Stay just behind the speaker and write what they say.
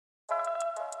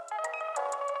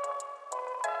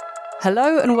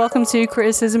Hello and welcome to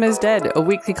Criticism is Dead, a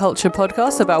weekly culture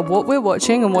podcast about what we're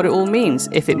watching and what it all means,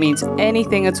 if it means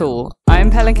anything at all. I'm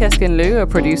Pelin Keskin-Liu, a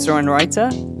producer and writer.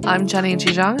 I'm Jenny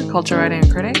Jijang, a culture writer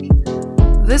and critic.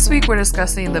 This week we're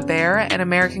discussing The Bear and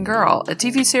American Girl, a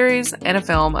TV series and a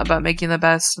film about making the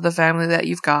best of the family that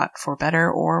you've got, for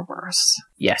better or worse.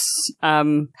 Yes.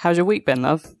 How's your week been,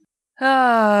 love?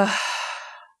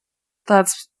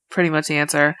 That's pretty much the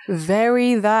answer.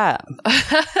 Very that.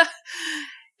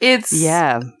 It's...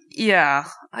 Yeah. Yeah.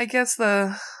 I guess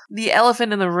the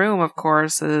elephant in the room, of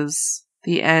course, is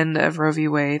the end of Roe v.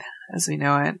 Wade, as we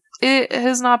know it. It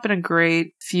has not been a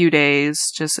great few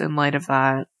days, just in light of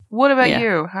that. What about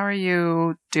you? How are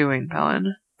you doing,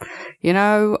 Pelin? You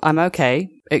know, I'm okay.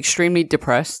 Extremely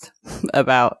depressed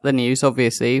about the news,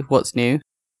 obviously. What's new?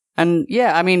 And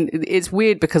yeah, I mean, it's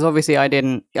weird because obviously I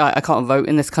can't vote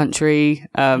in this country.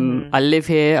 I live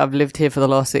here. I've lived here for the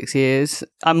last 6 years.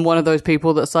 I'm one of those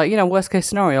people that's like, worst case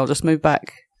scenario, I'll just move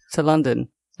back to London.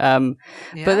 But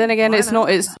then again, it's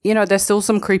there's still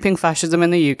some creeping fascism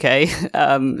in the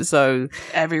UK. So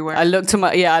everywhere. I look to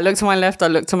my left, I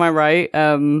look to my right.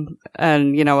 And,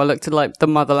 I look to like the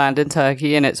motherland in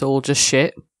Turkey and it's all just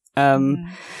shit. So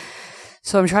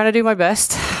I'm trying to do my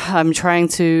best. I'm trying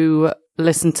to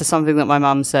listen to something that my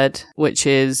mum said, which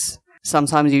is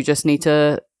sometimes you just need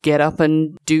to get up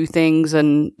and do things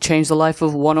and change the life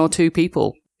of one or two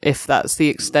people. If that's the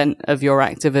extent of your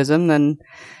activism, then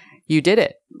you did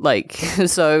it. Like,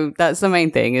 so that's the main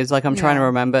thing is like, I'm trying to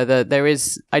remember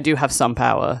that I do have some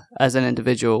power as an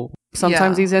individual.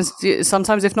 Sometimes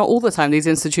sometimes if not all the time, these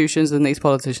institutions and these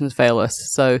politicians fail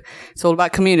us. So it's all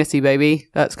about community, baby.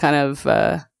 That's kind of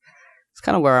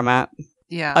where I'm at.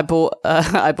 Yeah. I bought a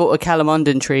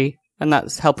calamondin tree, and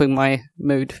that's helping my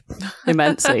mood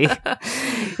immensely.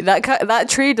 That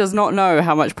tree does not know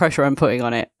how much pressure I'm putting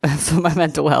on it for my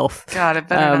mental health. God, it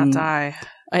better not die.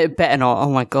 It better not. Oh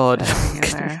my God.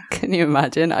 Can you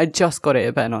imagine? I just got it.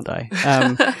 It better not die.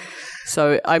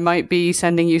 So I might be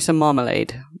sending you some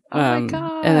marmalade my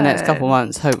God. In the next couple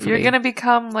months, hopefully. You're going to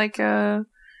become like a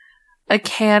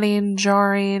canning,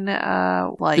 jarring,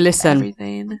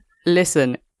 everything.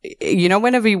 Listen.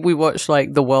 Whenever we watch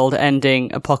like the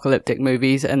world-ending apocalyptic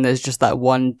movies and there's just that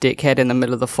one dickhead in the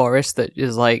middle of the forest that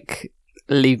is like,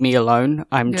 leave me alone.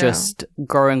 I'm just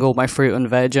growing all my fruit and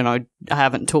veg and I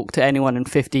haven't talked to anyone in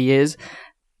 50 years.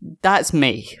 That's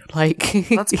me. Like,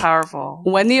 that's powerful.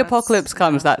 When the apocalypse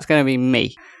comes, that's going to be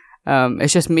me.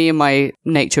 It's just me and my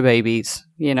nature babies,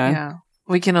 Yeah.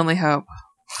 We can only hope.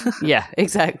 Yeah,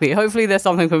 exactly. Hopefully there's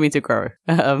something for me to grow.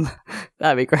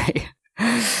 That'd be great.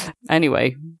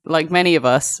 Anyway, like many of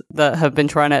us that have been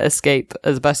trying to escape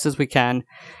as best as we can,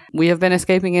 we have been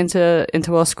escaping into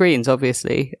our screens,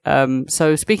 obviously.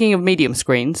 So speaking of medium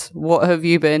screens, what have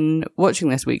you been watching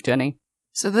this week, Jenny?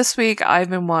 So this week I've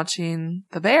been watching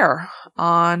The Bear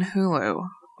on Hulu,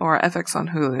 or FX on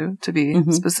Hulu to be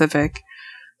specific.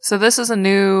 So this is a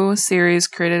new series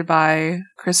created by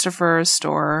Christopher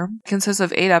Storer. It consists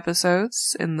of 8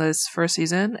 episodes in this first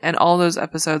season, and all those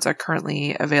episodes are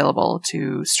currently available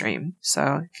to stream.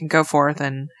 So you can go forth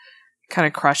and kind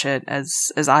of crush it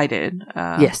as I did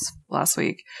last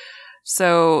week.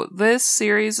 So this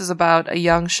series is about a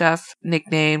young chef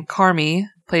nicknamed Carmy,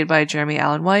 played by Jeremy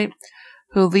Allen White,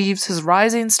 who leaves his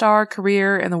rising star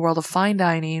career in the world of fine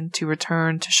dining to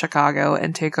return to Chicago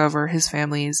and take over his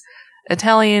family's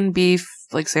Italian beef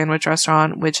sandwich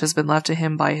restaurant, which has been left to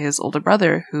him by his older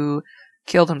brother who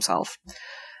killed himself.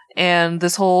 And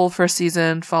this whole first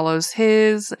season follows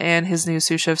his and his new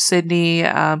sous chef Sydney,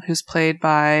 who's played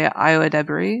by Io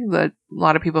Adebiri, that a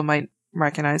lot of people might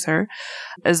recognize her,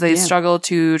 as they struggle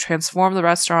to transform the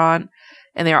restaurant,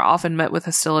 and they are often met with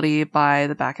hostility by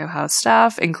the back of house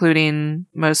staff, including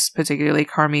most particularly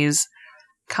Carmy's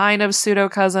kind of pseudo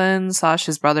cousin /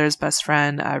 his brother's best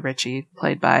friend, Richie,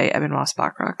 played by Evan Ross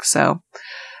Bachrach. So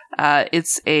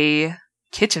it's a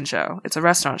kitchen show. It's a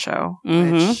restaurant show,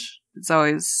 which is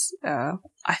always,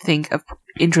 I think, of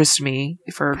interest to me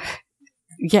for,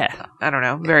 I don't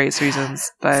know, various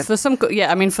reasons. But for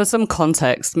some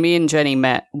context, me and Jenny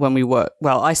met when we work.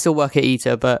 Well, I still work at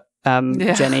Eater, but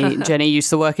Jenny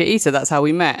used to work at Eater. That's how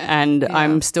we met, and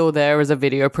I'm still there as a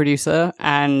video producer,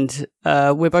 and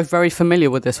we're both very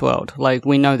familiar with this world. Like,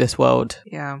 we know this world.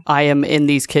 I am in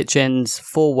these kitchens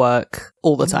for work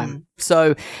all the time.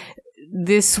 So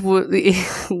this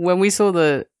when we saw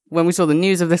the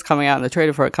news of this coming out and the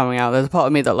trailer for it coming out, there's a part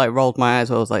of me that like rolled my eyes.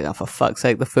 Where I was like, oh, for fuck's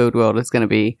sake, the food world is going to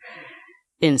be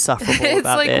insufferable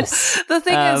about this. The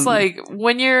thing is, like,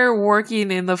 when you're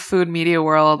working in the food media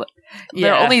world,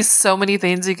 there are only so many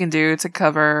things you can do to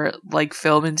cover like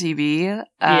film and TV.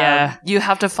 You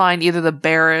have to find either the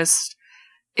barest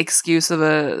excuse of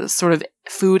a sort of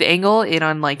food angle in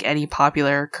on like any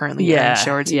popular currently airing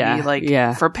show or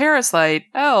TV. For Parasite,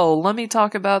 let me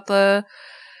talk about the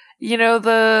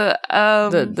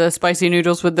spicy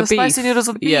noodles with the beef. Spicy noodles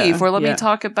with beef. Or let me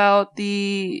talk about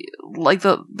the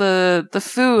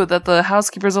food that the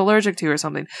housekeeper's allergic to or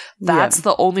something. That's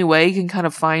the only way you can kind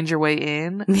of find your way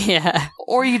in. Yeah.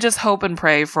 Or you just hope and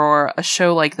pray for a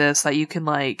show like this that you can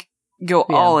like go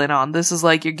all in on. This is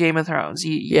like your Game of Thrones.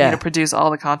 You need to produce all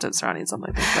the content surrounding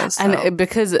something like this. So. And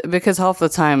because half the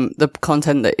time the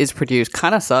content that is produced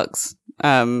kind of sucks.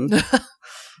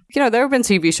 There have been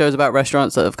TV shows about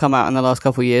restaurants that have come out in the last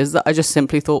couple of years that I just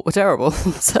simply thought were terrible.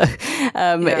 So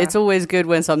it's always good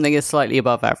when something is slightly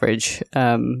above average.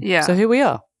 So here we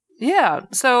are. Yeah.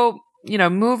 So,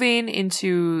 moving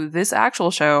into this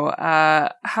actual show,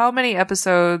 how many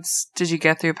episodes did you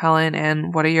get through, Pelin,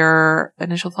 and what are your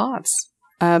initial thoughts?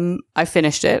 I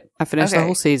finished it. I finished the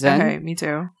whole season. Okay, me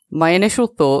too. My initial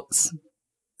thoughts...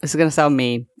 This is going to sound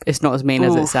mean. It's not as mean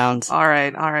as it sounds. All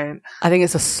right. I think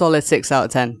it's a solid 6 out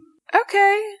of 10.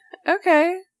 Okay.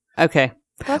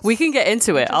 We can get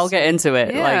into it. I'll get into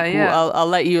it. I'll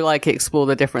let you explore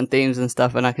the different themes and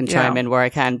stuff, and I can chime in where I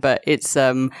can. But it's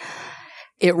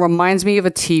it reminds me of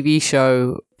a TV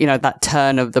show, that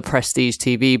turn of the prestige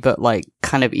TV, but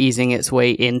kind of easing its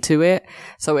way into it.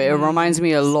 So it reminds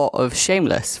me a lot of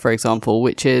Shameless, for example,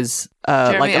 which is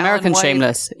American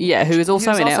Shameless. Yeah, who is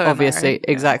also in it, obviously.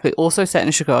 Exactly. Also set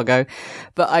in Chicago.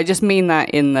 But I just mean that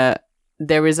in that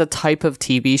there is a type of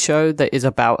TV show that is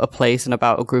about a place and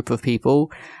about a group of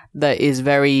people that is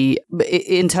very,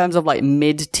 in terms of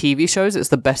mid TV shows, it's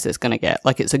the best it's going to get.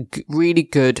 It's a really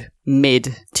good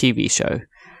mid TV show.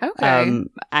 Okay.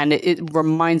 And it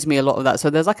reminds me a lot of that.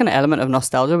 So there's an element of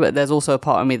nostalgia, but there's also a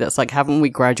part of me that's haven't we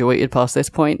graduated past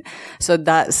this point? So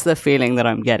that's the feeling that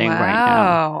I'm getting right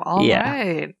now. All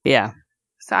right. Yeah.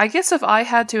 So I guess if I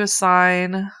had to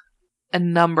assign a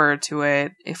number to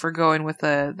it, if we're going with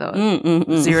the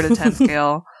 0 to 10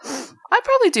 scale, I'd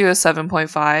probably do a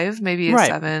 7.5, maybe a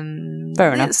 7.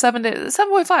 Fair enough.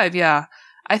 7.5, yeah.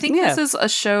 I think this is a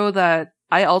show that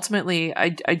I ultimately, I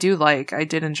do like. I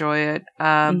did enjoy it.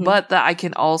 But that I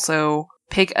can also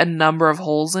pick a number of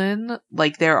holes in.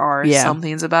 There are some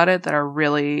things about it that are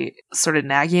really sort of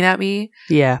nagging at me.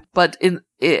 Yeah. But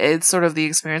it's sort of the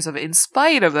experience of, in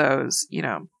spite of those,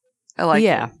 I like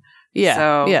it. Yeah.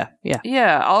 So,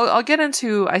 yeah. I'll get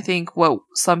into, I think, what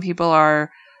some people are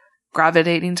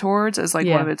gravitating towards as one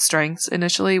of its strengths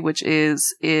initially, which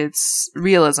is its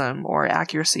realism or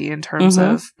accuracy in terms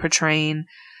of portraying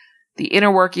the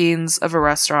inner workings of a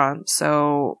restaurant.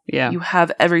 So you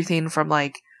have everything from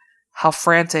how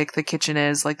frantic the kitchen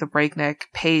is, the breakneck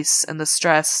pace and the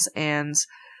stress, and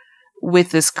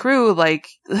with this crew,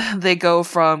 they go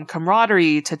from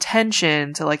camaraderie to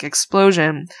tension to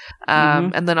explosion.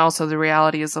 And then also the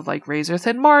realities of razor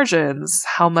thin margins,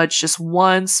 how much just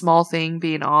one small thing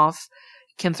being off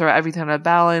can throw everything out of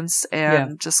balance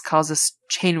and just cause this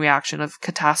chain reaction of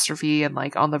catastrophe and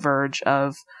on the verge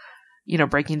of,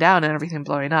 breaking down and everything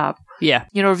blowing up. Yeah.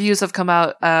 Reviews have come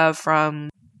out from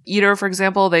Eater, for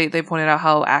example. They pointed out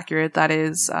how accurate that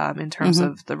is in terms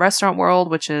of the restaurant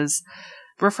world, which is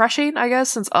refreshing, I guess,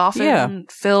 since often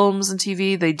films and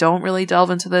TV, they don't really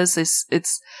delve into this.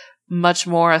 It's much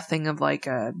more a thing of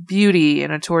a beauty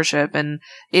and a tourship, and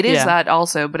it is that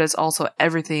also, but it's also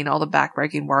everything, all the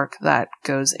backbreaking work that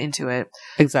goes into it.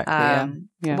 Exactly.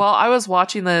 While I was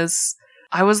watching this,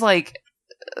 I was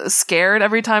scared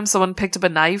every time someone picked up a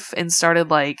knife and started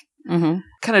kind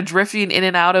of drifting in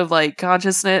and out of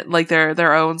consciousness,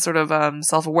 their own sort of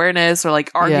self-awareness, or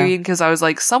arguing, because I was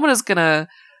someone is gonna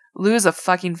lose a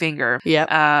fucking finger.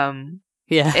 Yep. And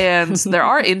there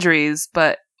are injuries,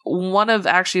 but one of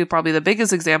actually probably the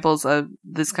biggest examples of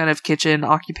this kind of kitchen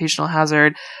occupational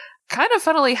hazard kind of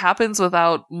funnily happens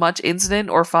without much incident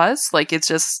or fuss.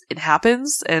 It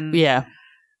happens. And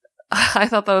I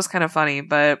thought that was kind of funny,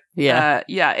 but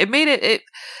it made it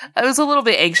I was a little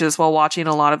bit anxious while watching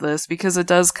a lot of this, because it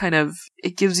does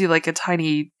it gives you a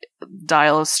tiny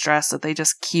dial of stress that they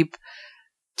just keep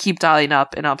dialing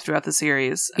up and up throughout the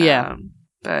series.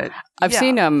 But I've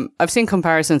seen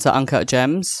comparisons to Uncut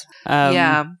Gems.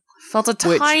 Felt a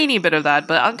tiny bit of that,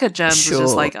 but Uncut Gems is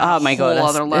just oh my god,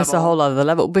 other level. It's a whole other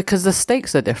level, because the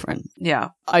stakes are different. Yeah.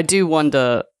 I do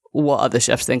wonder what other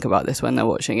chefs think about this when they're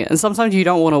watching it. And sometimes you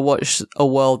don't want to watch a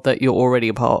world that you're already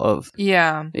a part of.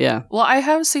 Yeah. Yeah. Well, I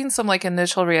have seen some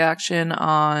initial reaction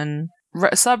on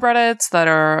subreddits that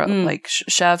are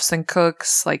chefs and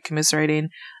cooks commiserating.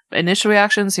 initial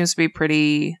reaction seems to be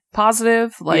pretty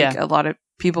positive. Like a lot of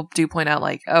people do point out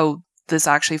like, oh, this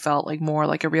actually felt like more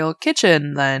like a real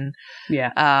kitchen than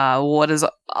what is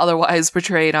otherwise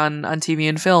portrayed on TV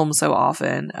and film so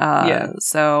often.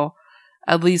 So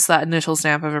at least that initial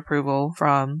stamp of approval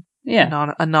from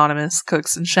anonymous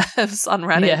cooks and chefs on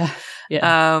Reddit.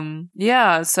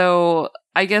 So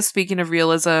I guess speaking of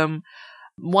realism,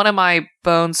 one of my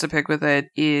bones to pick with it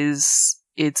is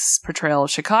its portrayal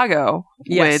of Chicago,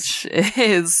 which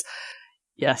is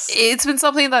it's been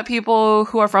something that people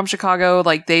who are from Chicago,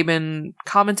 like, they've been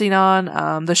commenting on.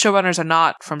 The showrunners are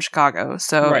not from Chicago,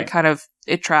 so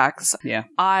it tracks.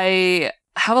 I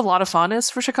have a lot of fondness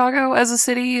for Chicago as a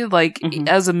city, like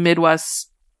as a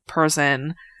Midwest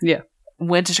person.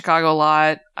 Went to Chicago a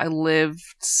lot. I lived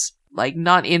like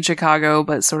not in Chicago,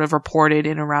 but sort of reported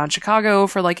in around Chicago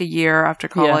for like a year after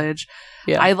college.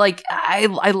 I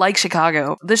like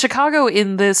Chicago. The Chicago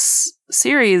in this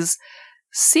series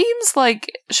seems like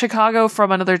Chicago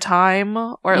from another time,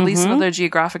 or at least another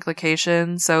geographic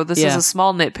location. So this is a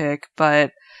small nitpick,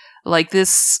 but like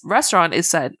this restaurant is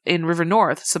set in River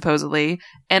North, supposedly,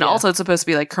 and also it's supposed to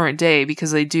be like current day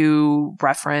because they do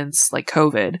reference like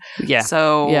COVID.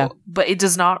 But it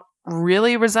does not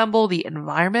really resemble the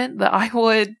environment that I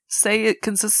would say it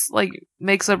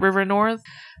makes up River North.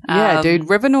 Dude,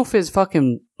 River North is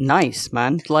fucking nice,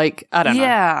 man. Like, I don't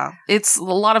know. It's a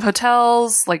lot of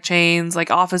hotels, like chains, like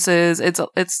offices.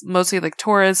 It's mostly like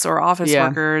tourists or office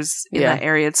workers in that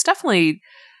area. It's definitely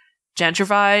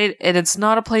gentrified, and it's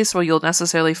not a place where you'll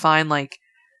necessarily find like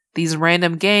these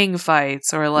random gang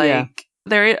fights or like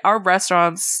there are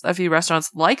a few restaurants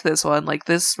like this one. Like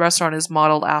this restaurant is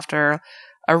modeled after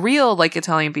a real like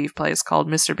Italian beef place called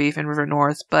Mr. Beef in River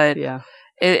North, but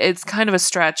it's kind of a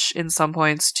stretch in some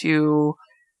points to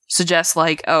suggest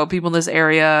like, oh, people in this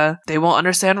area, they won't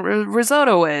understand what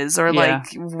risotto is, or like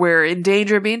we're in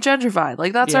danger of being gentrified.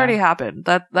 Like that's already happened.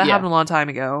 That happened a long time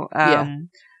ago.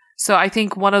 So I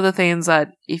think one of the things that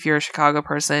if you're a Chicago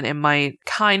person, it might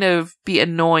kind of be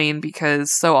annoying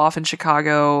because so often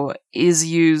Chicago is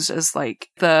used as like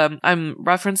I'm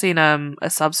referencing a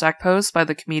Substack post by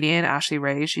the comedian Ashley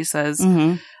Ray. She says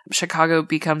Chicago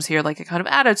becomes here like a kind of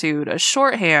attitude, a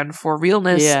shorthand for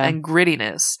realness and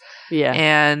grittiness.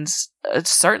 And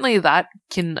certainly that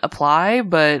can apply,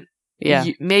 but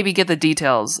you maybe get the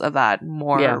details of that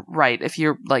more right if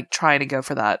you're like trying to go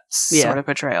for that sort of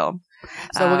portrayal.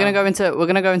 So we're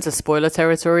gonna go into spoiler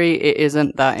territory. It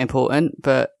isn't that important,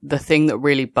 but the thing that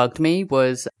really bugged me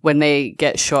was when they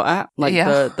get shot at, like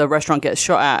the restaurant gets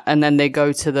shot at, and then they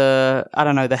go to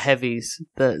the heavies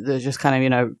that just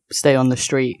kind of stay on the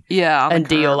street and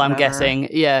deal. I'm guessing,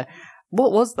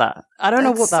 What was that? I don't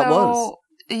know what that was.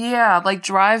 Yeah, like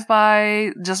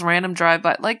just random drive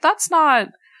by. Like that's not.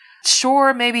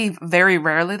 Sure, maybe very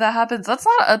rarely that happens. That's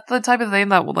not the type of thing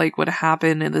that would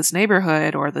happen in this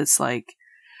neighborhood or this like.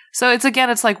 So it's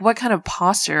like, what kind of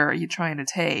posture are you trying to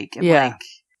take? And like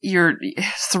you're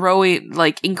throwing,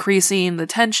 like increasing the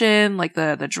tension, like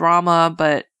the drama.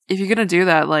 But if you're gonna do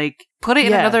that, like put it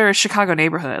in another Chicago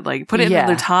neighborhood, like put it in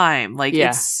another time. Like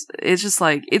it's just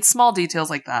like it's small details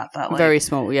like that like, very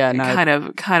small. Kind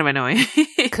of annoying.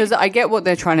 Because I get what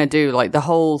they're trying to do. Like the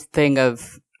whole thing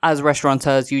of, as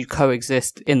restaurateurs, you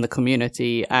coexist in the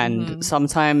community, and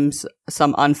sometimes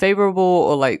some unfavorable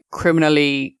or like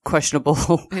criminally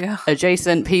questionable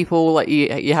adjacent people, like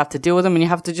you have to deal with them, and you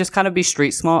have to just kind of be street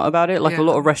smart about it. Like a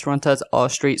lot of restaurateurs are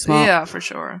street smart. Yeah, for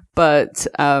sure. But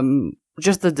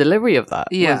just the delivery of that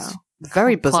was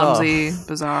very bizarre. Clumsy,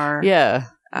 bizarre.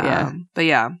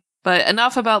 But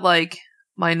enough about like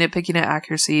my nitpicking at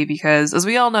accuracy, because as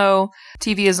we all know,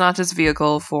 TV is not just a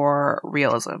vehicle for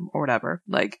realism or whatever.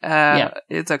 Like,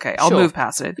 it's okay. I'll move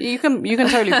past it. You can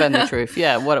totally bend the truth.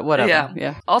 Whatever.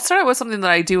 Yeah. I'll start with something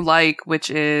that I do like, which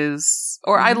is,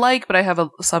 or I like, but I have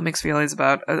some mixed feelings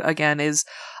about, again, is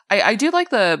I do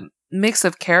like the mix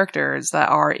of characters that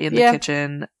are in the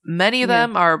kitchen. Many of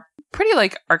them are pretty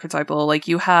like archetypal. Like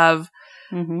you have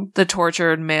the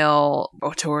tortured male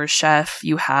auteur chef,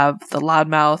 you have the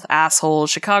loudmouth asshole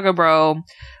Chicago bro,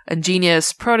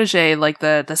 ingenious protege, like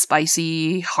the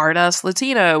spicy hard ass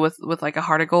Latina with like a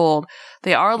heart of gold.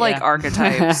 They are like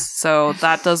archetypes, so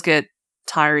that does get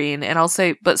tiring. And I'll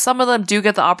say, but some of them do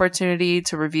get the opportunity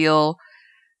to reveal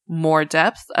more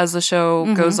depth as the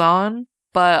show goes on.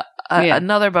 But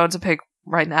another bone to pick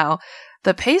right now,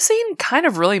 the pacing kind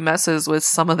of really messes with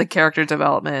some of the character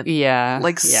development.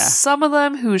 Some of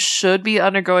them who should be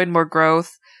undergoing more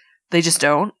growth, they just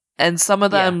don't. And some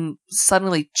of them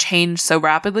suddenly change so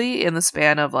rapidly in the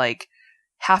span of like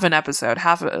half an episode.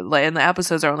 And the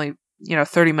episodes are only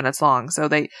 30 minutes long. So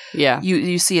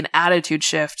you see an attitude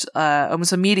shift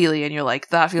almost immediately, and you're like,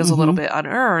 that feels a little bit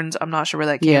unearned. I'm not sure where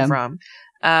that came from.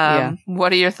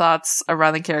 What are your thoughts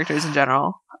around the characters in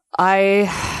general? I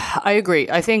agree.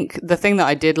 I think the thing that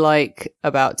I did like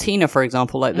about Tina, for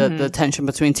example, like the tension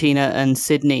between Tina and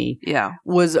Sydney,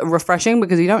 was refreshing,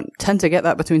 because you don't tend to get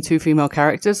that between two female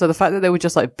characters. So the fact that they were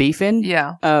just like beefing,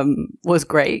 was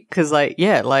great, because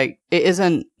it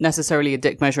isn't necessarily a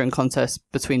dick measuring contest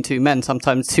between two men.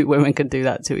 Sometimes two women can do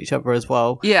that to each other as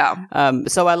well.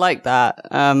 So I like that.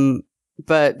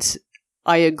 But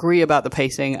I agree about the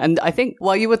pacing. And I think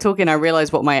while you were talking, I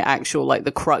realized what my actual,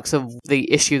 the crux of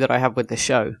the issue that I have with the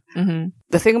show.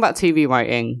 The thing about TV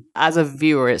writing, as a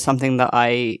viewer, it's something that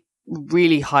I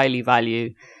really highly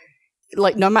value.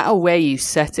 No matter where you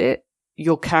set it,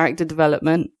 your character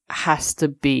development has to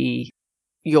be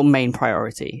your main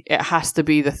priority. It has to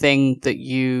be the thing that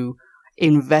you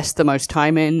invest the most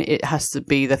time in. It has to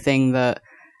be the thing that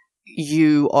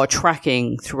you are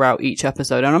tracking throughout each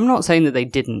episode. And I'm not saying that they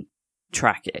didn't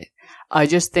track it. I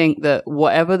just think that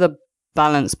whatever the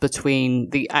balance between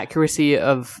the accuracy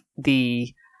of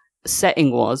the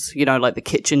setting was, the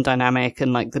kitchen dynamic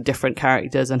and the different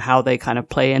characters and how they kind of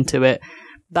play into it,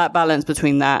 that balance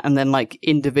between that and then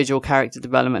individual character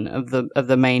development of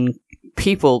the main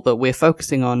people that we're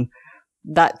focusing on,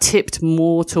 that tipped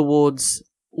more towards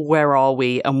where are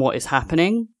we and what is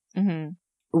happening,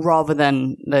 rather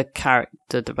than the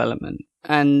character development.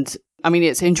 And I mean,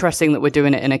 it's interesting that we're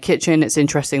doing it in a kitchen. It's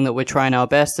interesting that we're trying our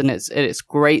best, and it's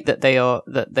great that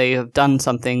they have done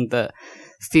something that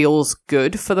feels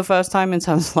good for the first time in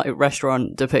terms of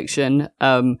restaurant depiction.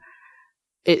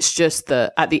 It's just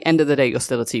that at the end of the day, you're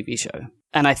still a TV show,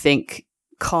 and I think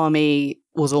Carmy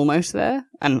was almost there,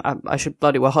 and I should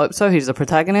bloody well hope so. He's the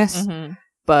protagonist,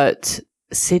 but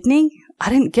Sydney, I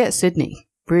didn't get Sydney.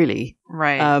 Really.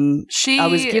 Right. I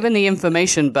was given the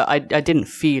information, but I didn't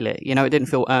feel it. It didn't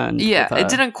feel earned. Yeah, it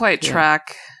didn't quite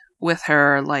track with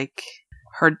her,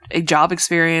 her job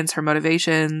experience, her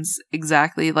motivations,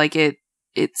 exactly.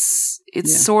 It's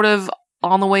sort of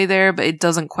on the way there, but it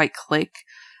doesn't quite click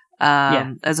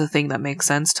as a thing that makes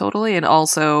sense totally. And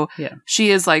also, she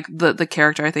is the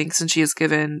character, I think, since she is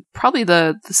given probably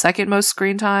the second most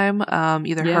screen time,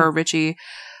 either her or Richie,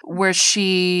 where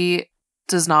she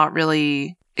does not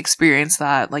really experience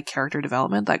that character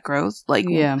development, that growth,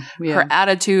 her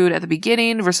attitude at the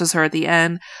beginning versus her at the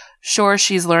end. Sure,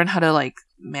 she's learned how to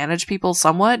manage people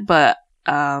somewhat, but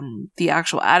the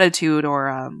actual attitude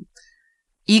or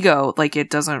ego, it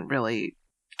doesn't really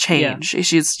change.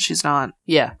 She's not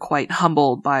quite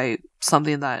humbled by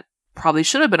something that probably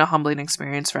should have been a humbling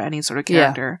experience for any sort of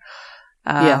character.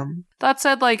 That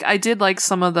said, I did like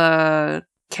some of the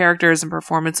characters and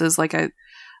performances.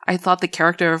 I thought the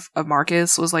character of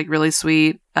Marcus was really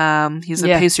sweet. He's a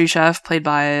pastry chef played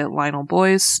by Lionel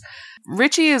Boyce.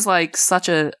 Richie is such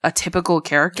a typical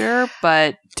character,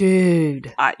 but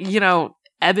dude,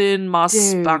 Eben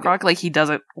Moss-Bachrach, he does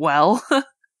it well.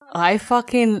 I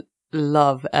fucking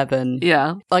love Eben.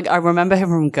 Yeah. I remember him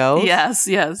from Girls. Yes.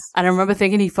 And I remember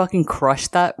thinking he fucking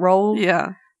crushed that role.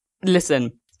 Yeah.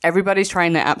 Listen, everybody's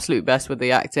trying their absolute best with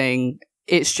the acting.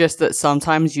 It's just that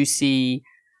sometimes you see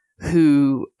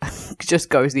who just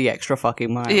goes the extra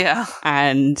fucking mile. Yeah.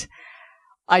 And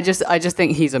I just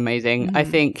think he's amazing. I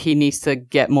think he needs to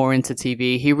get more into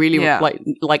TV. He really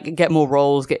get more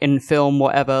roles, get in film,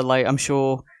 whatever. I'm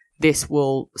sure this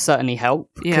will certainly help,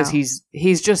 because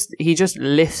he just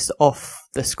lifts off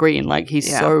the screen. He's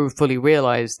so fully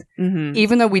realized.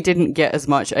 Even though we didn't get as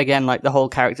much, again, the whole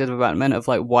character development of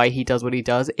why he does what he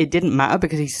does, it didn't matter,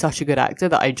 because he's such a good actor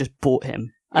that I just bought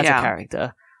him as a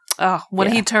character.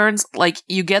 When he turns,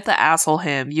 you get the asshole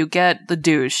him, you get the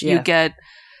douche,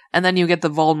 and then you get the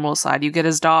vulnerable side, you get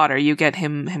his daughter, you get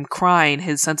him crying,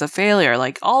 his sense of failure,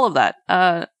 all of that.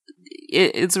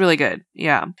 It's really good.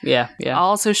 Yeah. I'll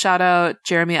also shout out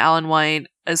Jeremy Allen White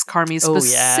as Carmy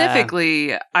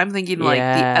specifically. I'm thinking the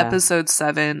episode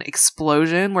 7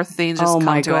 explosion where things just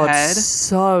come to a head.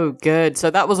 So good. So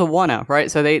that was a one-up,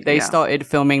 right? So they started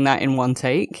filming that in one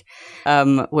take,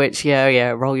 which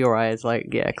roll your eyes,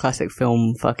 classic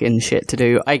film fucking shit to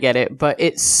do. I get it, but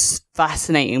it's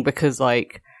fascinating because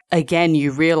again,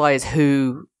 you realize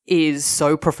who is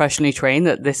so professionally trained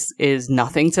that this is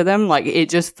nothing to them. It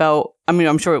just felt, I mean,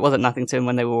 I'm sure it wasn't nothing to them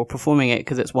when they were performing it,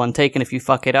 because it's one take, and if you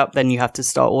fuck it up, then you have to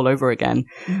start all over again.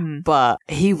 But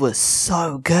he was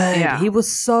so good. Yeah. He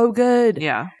was so good.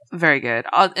 Yeah, very good.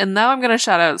 And now I'm going to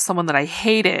shout out someone that I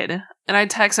hated, and I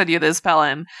texted you this,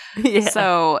 Pelin.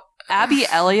 So Abby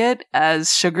Elliott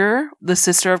as Sugar, the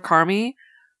sister of Carmy,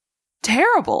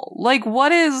 terrible. Like,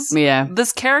 what is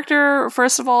this character?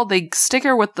 First of all, they stick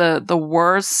her with the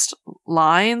worst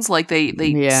lines. Like,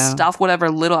 they stuff whatever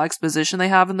little exposition they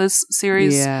have in this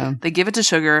series. Yeah. They give it to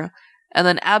Sugar. And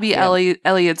then Abby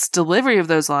Elliott's delivery of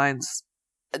those lines,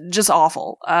 just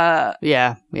awful. I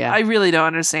really don't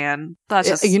understand. That's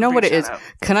just you know what it is.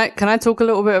 Can I talk a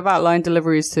little bit about line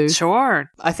deliveries too? Sure.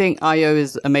 I think Ayo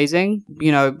is amazing.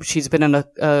 You know, she's been in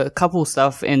a couple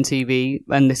stuff in TV,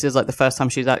 and this is like the first time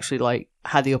she's actually like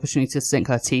had the opportunity to sink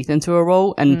her teeth into a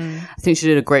role, and I think she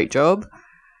did a great job.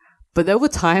 But there were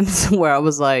times where I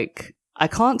was like, I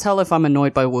can't tell if I'm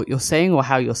annoyed by what you're saying or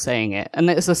how you're saying it. And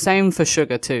it's the same for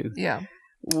Sugar too. Yeah.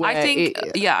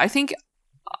 I think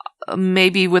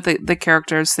maybe with the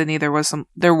characters, Sydney, there were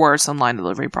some line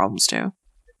delivery problems too.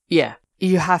 Yeah.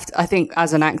 You have to, I think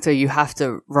as an actor, you have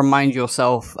to remind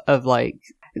yourself of like,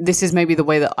 this is maybe the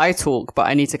way that I talk, but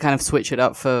I need to kind of switch it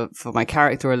up for my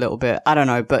character a little bit. I don't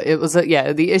know. But it was,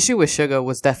 the issue with Sugar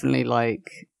was definitely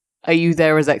like, are you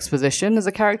there as exposition as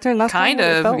a character? And that's kind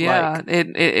of, yeah. Like.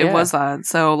 It was that.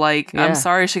 So, like, I'm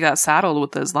sorry she got saddled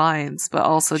with those lines, but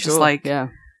also just like the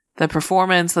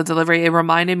performance, the delivery. It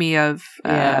reminded me of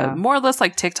more or less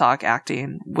like TikTok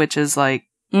acting, which is like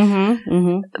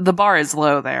the bar is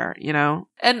low there, you know.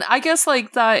 And I guess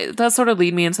like that sort of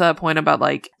lead me into that point about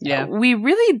like we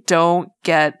really don't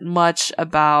get much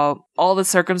about all the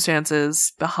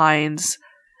circumstances behind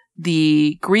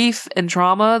the grief and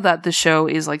trauma that the show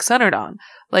is like centered on.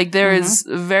 Like there is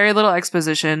very little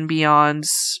exposition beyond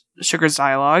Sugar's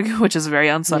dialogue, which is very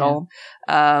unsubtle.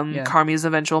 Carmi's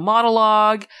eventual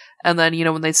monologue, and then, you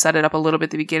know, when they set it up a little bit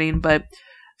at the beginning. But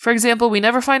for example, we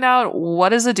never find out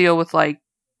what is the deal with like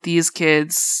these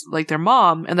kids, like their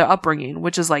mom and their upbringing,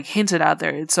 which is like hinted at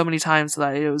there so many times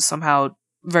that it was somehow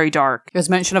very dark. There's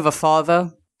mention of a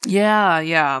father.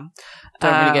 Yeah.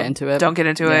 Don't really get into it. Don't get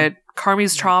into it.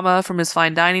 Carmi's trauma from his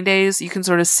fine dining days, you can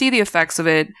sort of see the effects of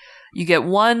it. You get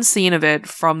one scene of it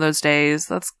from those days.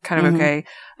 That's kind of okay.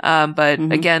 But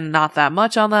again, not that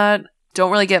much on that.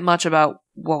 Don't really get much about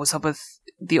what was up with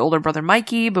the older brother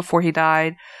Mikey before he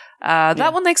died.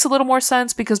 That one makes a little more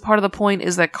sense because part of the point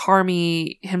is that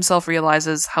Carmi himself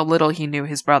realizes how little he knew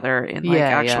his brother in like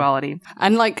actuality.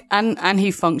 And like and he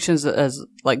functions as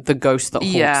like the ghost that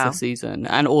haunts the season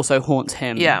and also haunts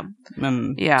him.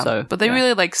 So, but they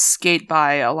really like skate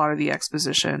by a lot of the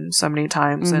exposition so many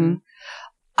times, and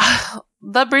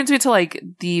that brings me to like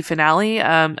the finale,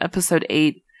 episode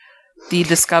 8, the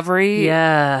discovery.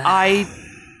 I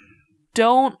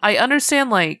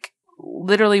understand like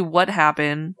literally what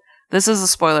happened. This is a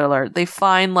spoiler alert. They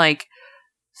find like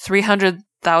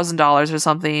 $300,000 or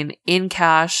something in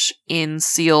cash in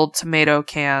sealed tomato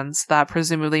cans that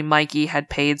presumably Mikey had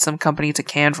paid some company to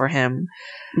can for him.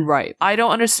 Right. I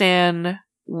don't understand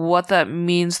what that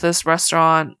means, this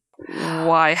restaurant,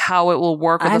 how it will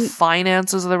work with the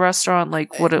finances of the restaurant.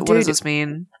 Like, what does this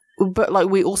mean? But like,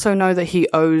 we also know that he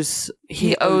owes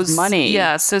money.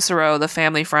 Yeah, Cicero, the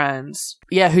family friends.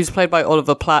 Yeah, who's played by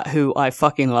Oliver Platt, who I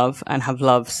fucking love and have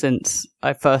loved since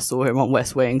I first saw him on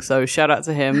West Wing. So shout out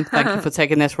to him. Thank you for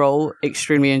taking this role.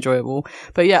 Extremely enjoyable.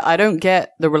 But yeah, I don't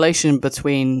get the relation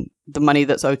between the money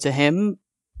that's owed to him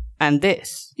and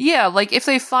this. Yeah, like if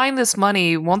they find this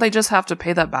money, won't they just have to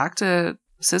pay that back to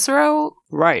Cicero?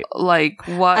 Right. Like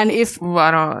what? And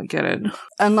I don't get it.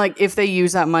 And like if they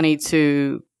use that money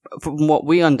to, from what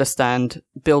we understand,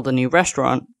 build a new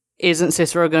restaurant, isn't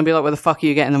Cicero going to be like, where the fuck are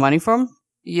you getting the money from?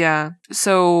 Yeah.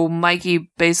 So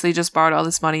Mikey basically just borrowed all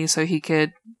this money so he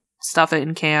could stuff it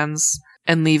in cans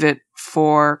and leave it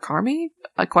for Carmi?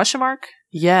 A question mark?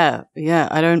 Yeah.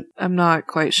 I'm not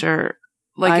quite sure.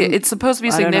 Like, it's supposed to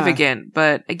be significant,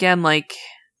 but again, like,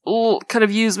 could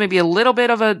have used maybe a little bit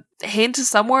of a hint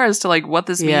somewhere as to like what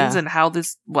this means and how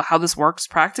this works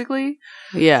practically.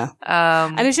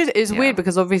 And it's weird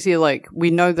because obviously like we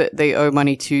know that they owe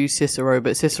money to Cicero,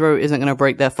 but Cicero isn't going to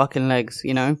break their fucking legs,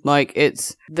 you know? Like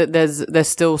it's that there's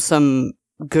still some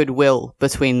goodwill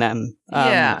between them.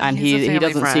 And he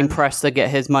doesn't seem pressed to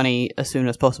get his money as soon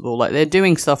as possible. Like they're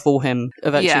doing stuff for him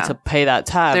eventually to pay that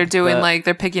tab. They're doing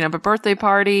they're picking up a birthday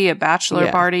party, a bachelor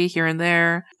party here and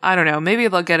there. I don't know. Maybe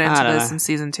they'll get into this in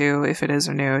season 2 if it is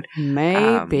renewed.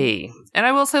 Maybe. And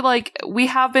I will say, like, we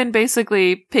have been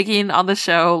basically picking on the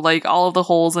show, like, all of the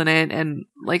holes in it. And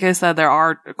like I said, there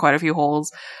are quite a few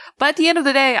holes. But at the end of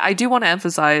the day, I do want to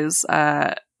emphasize,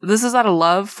 this is out of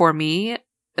love for me.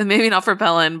 And maybe not for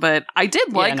Pelin, but I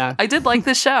did like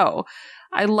the show.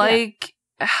 I like,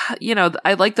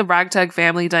 I like the ragtag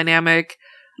family dynamic.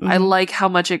 I like how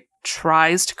much it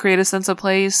tries to create a sense of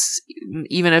place,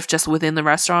 even if just within the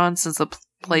restaurant, since the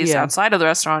place outside of the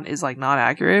restaurant is like not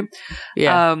accurate.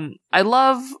 I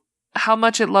love how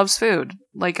much it loves food.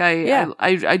 Like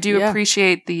I do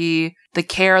appreciate the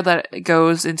care that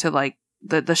goes into like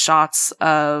the shots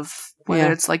of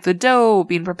whether it's like the dough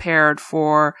being prepared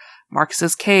for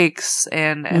Marcus's cakes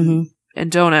and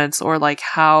donuts, or like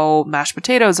how mashed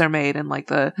potatoes are made, and like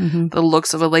the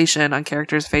looks of elation on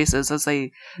characters' faces as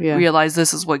they realize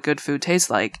this is what good food tastes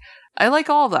like. I like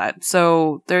all that.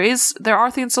 So there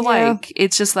are things to like.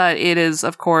 It's just that it is,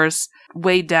 of course,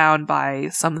 weighed down by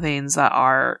some things that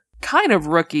are kind of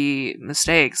rookie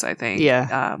mistakes, I think.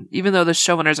 Yeah. Even though the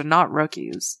showrunners are not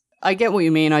rookies. I get what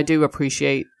you mean. I do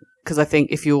appreciate, because I think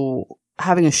if you're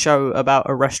having a show about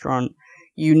a restaurant,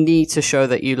 you need to show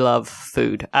that you love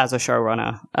food as a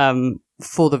showrunner,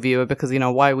 for the viewer, because,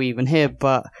 why are we even here?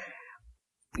 But,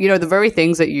 the very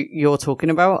things that you're talking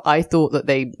about, I thought that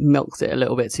they milked it a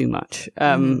little bit too much.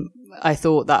 I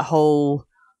thought that whole,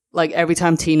 like, every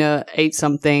time Tina ate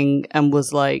something and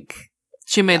was like,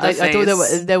 she made the face. I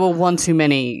thought there were one too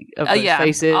many of those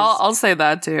faces. I'll say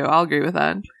that too. I'll agree with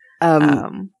that.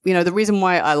 The reason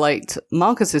why I liked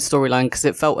Marcus's storyline, because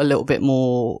it felt a little bit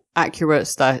more accurate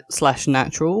 /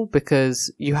 natural,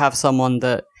 because you have someone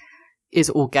that is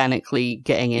organically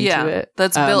getting into it.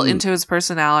 That's built into his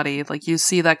personality. Like, you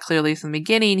see that clearly from the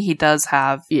beginning. He does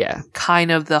have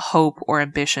kind of the hope or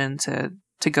ambition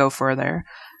to go further.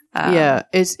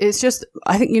 It's just,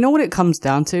 I think, what it comes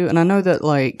down to, and I know that,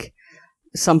 like,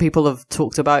 some people have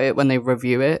talked about it when they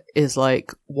review it, is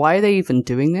like, why are they even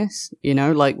doing this?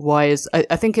 Like, why is...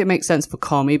 I think it makes sense for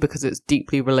Kami because it's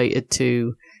deeply related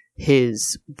to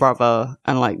his brother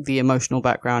and, like, the emotional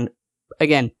background.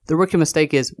 Again, the rookie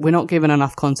mistake is we're not given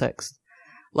enough context.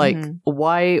 Like,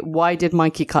 why did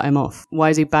Mikey cut him off? Why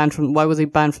was he banned from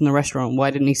the restaurant? Why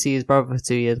didn't he see his brother for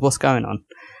 2 years? What's going on?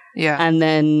 Yeah. And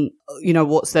then,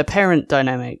 what's their parent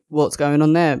dynamic? What's going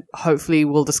on there? Hopefully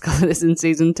we'll discover this in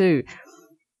season 2.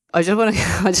 I just want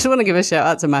to give a shout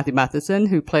out to Matthew Matheson,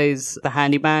 who plays the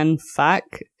handyman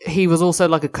Fack. He was also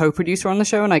like a co-producer on the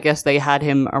show, and I guess they had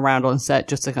him around on set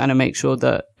just to kind of make sure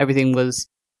that everything was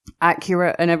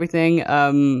accurate and everything.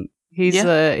 He's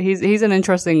an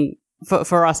interesting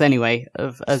for us anyway,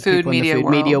 as food people in the food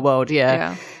media world.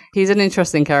 Yeah. He's an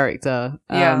interesting character.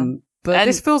 But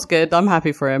this feels good. I'm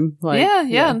happy for him. Like,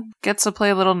 gets to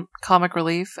play a little comic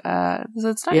relief.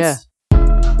 It's nice. Yeah.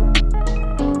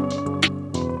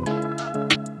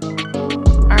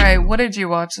 All right, what did you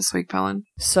watch this week, Pelin?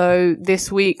 So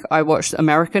this week I watched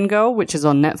American Girl, which is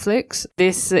on Netflix.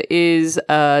 This is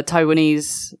a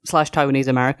Taiwanese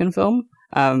American film,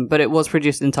 but it was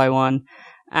produced in Taiwan.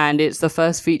 And it's the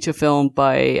first feature film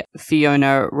by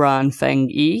Fiona Ran Feng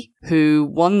Yi, who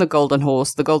won the Golden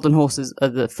Horse. The Golden Horse is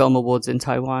the film awards in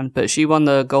Taiwan, but she won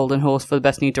the Golden Horse for the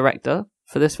Best New Director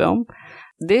for this film.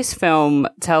 This film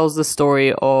tells the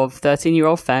story of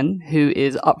 13-year-old Fen, who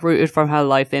is uprooted from her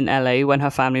life in LA when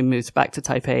her family moves back to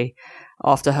Taipei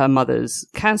after her mother's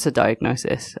cancer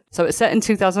diagnosis. So it's set in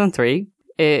 2003.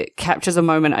 It captures a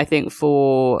moment, I think,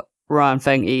 for Ran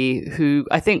Feng Yi, who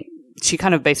I think she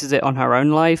kind of bases it on her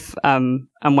own life, and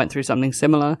went through something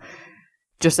similar.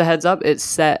 Just a heads up, it's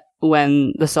set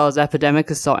when the SARS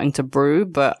epidemic is starting to brew,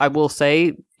 but I will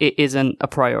say it isn't a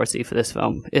priority for this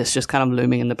film. It's just kind of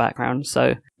looming in the background.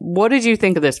 So what did you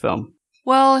think of this film?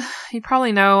 Well, you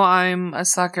probably know I'm a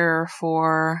sucker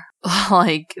for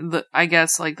the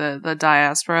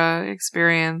diaspora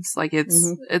experience. Like,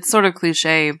 it's sort of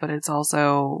cliche, but it's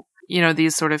also,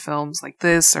 these sort of films like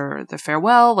this or The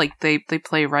Farewell, like they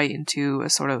play right into a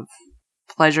sort of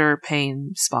pleasure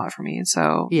pain spot for me.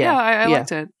 So I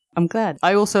liked it. I'm glad.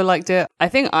 I also liked it. I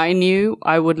think I knew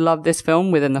I would love this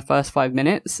film within the first 5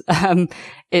 minutes.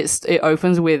 It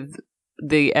opens with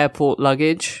the airport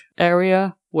luggage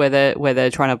area where they're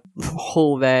trying to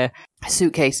haul their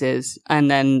suitcases,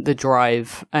 and then the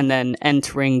drive, and then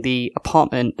entering the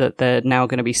apartment that they're now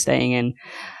going to be staying in.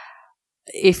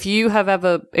 If you have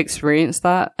ever experienced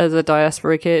that as a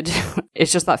diaspora kid,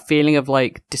 it's just that feeling of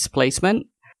like displacement.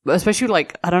 Especially,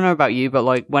 like, I don't know about you, but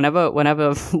like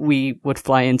whenever we would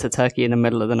fly into Turkey in the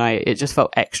middle of the night, it just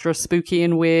felt extra spooky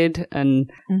and weird and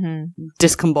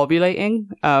discombobulating.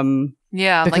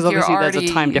 Because like obviously there's a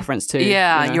time difference too.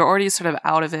 Yeah, you're already sort of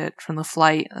out of it from the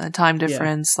flight, the time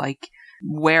difference. Yeah. Like,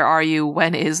 where are you?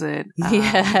 When is it?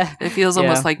 It feels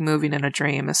almost like moving in a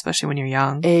dream, especially when you're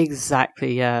young.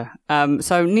 Exactly, yeah.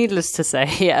 So needless to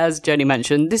say, as Jenny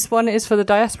mentioned, this one is for the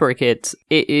diaspora kids.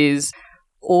 It is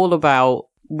all about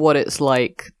what it's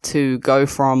like to go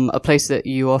from a place that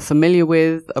you are familiar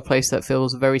with, a place that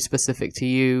feels very specific to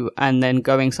you, and then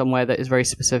going somewhere that is very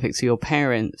specific to your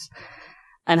parents.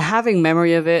 And having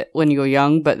memory of it when you're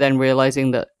young, but then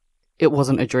realizing that it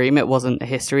wasn't a dream, it wasn't a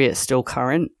history, it's still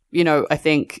current. I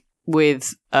think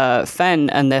with Fen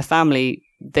and their family,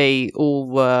 they all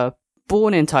were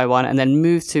born in Taiwan and then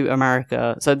moved to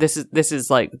America. So this is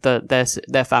like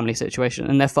their family situation.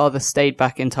 And their father stayed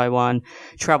back in Taiwan,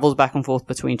 travels back and forth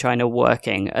between China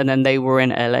working, and then they were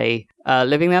in LA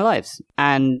living their lives.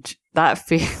 And that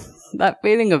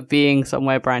feeling of being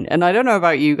somewhere brand, and I don't know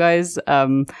about you guys,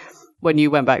 when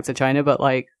you went back to China, but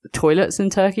like toilets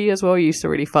in Turkey as well used to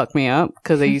really fuck me up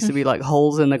because there used to be like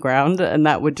holes in the ground, and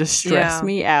that would just stress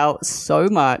me out so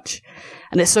much.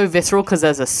 And it's so visceral because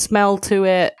there's a smell to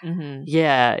it. Mm-hmm.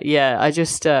 Yeah. I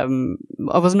just, I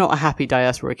was not a happy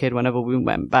diaspora kid whenever we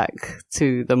went back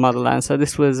to the motherland. So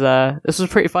this was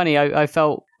pretty funny. I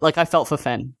felt for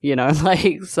Fen, you know,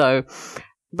 like, so.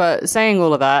 But saying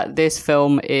all of that, this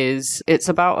film it's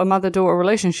about a mother-daughter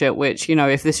relationship, which, you know,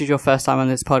 if this is your first time on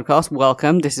this podcast,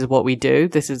 welcome. This is what we do.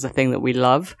 This is the thing that we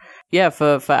love. Yeah,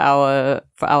 for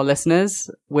our listeners,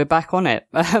 we're back on it.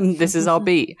 This is our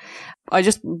beat. I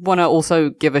just want to also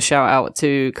give a shout out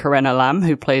to Karenna Lam,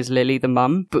 who plays Lily, the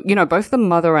mum. But, you know, both the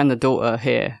mother and the daughter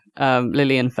here,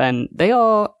 Lily and Fen, they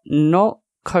are not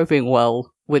coping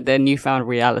well with their newfound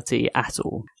reality at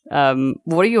all.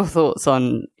 What are your thoughts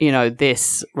on, you know,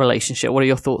 this relationship? What are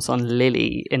your thoughts on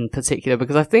Lily in particular?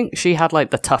 Because I think she had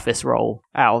like the toughest role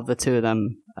out of the two of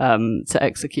them to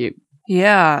execute.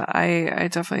 Yeah, I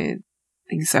definitely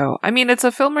think so. I mean, it's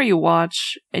a film where you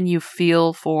watch and you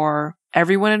feel for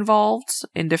everyone involved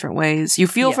in different ways. You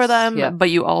feel for them, but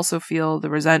you also feel the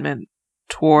resentment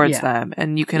towards them,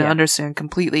 and you can understand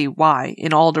completely why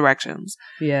in all directions.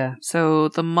 Yeah. So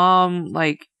the mom,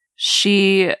 like,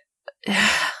 she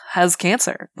has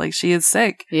cancer. Like, she is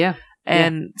sick. Yeah.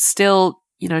 And still,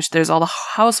 you know, there's all the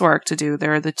housework to do.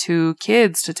 There are the two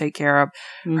kids to take care of.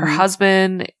 Mm-hmm. Her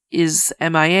husband is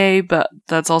MIA, but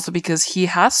that's also because he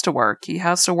has to work. He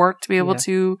has to work to be able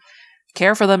to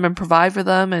care for them and provide for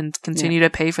them and continue to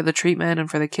pay for the treatment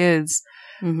and for the kids.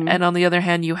 Mm-hmm. And on the other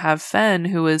hand, you have Fen,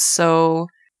 who is so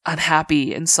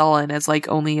unhappy and sullen as like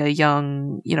only a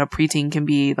young, you know, preteen can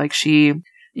be. Like,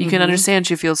 you can understand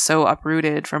she feels so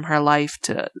uprooted from her life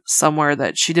to somewhere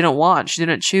that she didn't want. She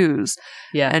didn't choose.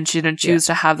 Yeah. And she didn't choose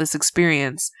to have this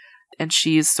experience. And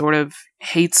she sort of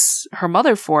hates her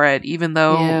mother for it, even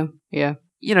though,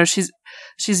 you know, she's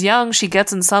young. She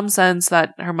gets in some sense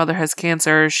that her mother has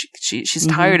cancer. She's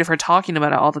tired of her talking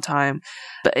about it all the time.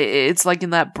 But it's like in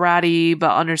that bratty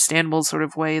but understandable sort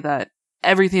of way that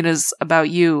everything is about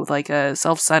you, like a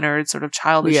self-centered sort of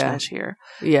childishness here.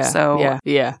 Yeah. So,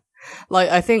 yeah. Like,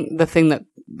 I think the thing that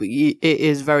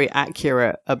is very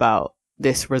accurate about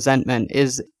this resentment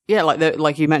is,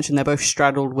 like you mentioned, they're both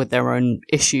straddled with their own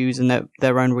issues and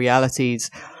their own realities.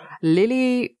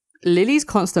 Lily's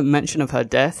constant mention of her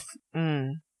death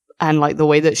and like the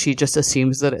way that she just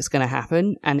assumes that it's going to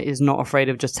happen and is not afraid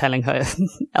of just telling her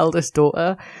eldest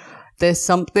daughter, there's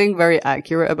something very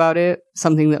accurate about it.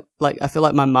 Something that, like, I feel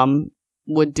like my mum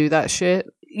would do that shit.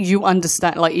 You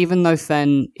understand, like, even though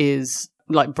Fen is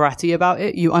like bratty about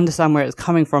it, you understand where it's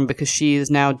coming from because she is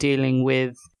now dealing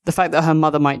with the fact that her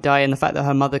mother might die and the fact that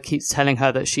her mother keeps telling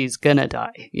her that she's gonna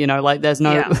die. You know, like, there's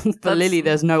no for Lily,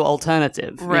 there's no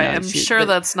alternative. Right. You know, I'm sure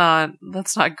that's not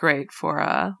great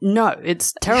for no,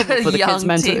 it's terrible for the kids'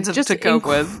 mental just to cope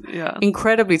with. Yeah.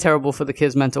 Incredibly terrible for the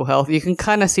kids' mental health. You can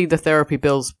kind of see the therapy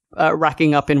bills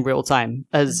racking up in real time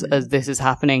as this is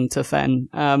happening to Fen.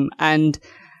 And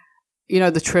you know,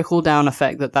 the trickle-down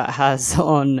effect that has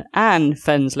on Anne,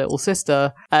 Fen's little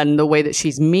sister, and the way that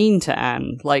she's mean to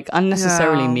Anne, like,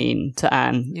 unnecessarily mean to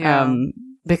Anne,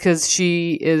 because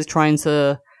she is trying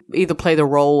to either play the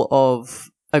role of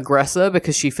aggressor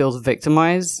because she feels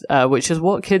victimized, which is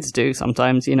what kids do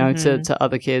sometimes, you know, to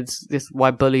other kids. This is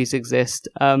why bullies exist.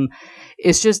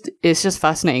 It's just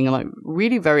fascinating and, like,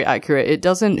 really very accurate. It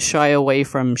doesn't shy away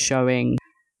from showing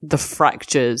the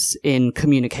fractures in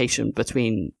communication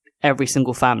between every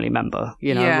single family member,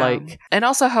 you know, like, and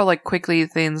also how, like, quickly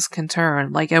things can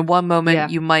turn. Like, at one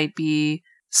moment you might be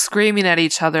screaming at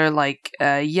each other, like,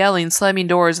 yelling, slamming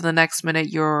doors, and the next minute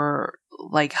you're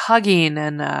like hugging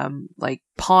and like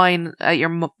pawing at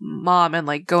your mom and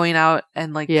like going out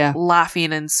and like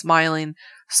laughing and smiling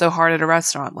so hard at a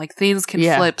restaurant. Like, things can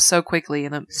flip so quickly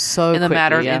in a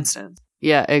matter of instants.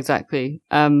 Yeah, exactly.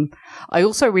 I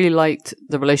also really liked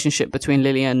the relationship between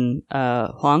Lily and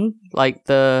Huang, like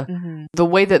the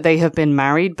way that they have been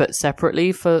married but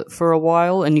separately for a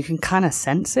while, and you can kind of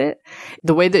sense it.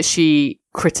 The way that she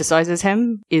criticizes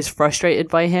him, is frustrated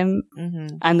by him,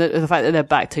 and the fact that they're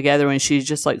back together and she's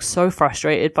just like so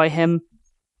frustrated by him,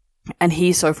 and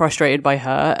he's so frustrated by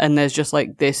her, and there's just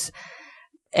like this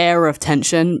air of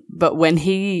tension. But when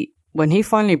he when he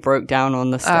finally broke down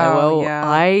on the stairwell, yeah.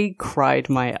 I cried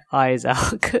my eyes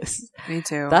out because Me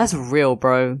too. that's real,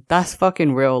 bro. That's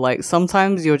fucking real. Like,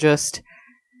 sometimes you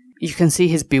can see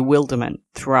his bewilderment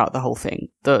throughout the whole thing.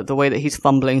 The way that he's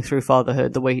fumbling through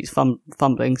fatherhood, the way he's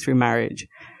fumbling through marriage,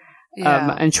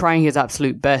 and trying his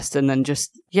absolute best. And then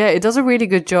it does a really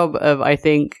good job of, I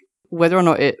think, whether or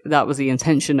not that was the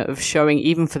intention of showing,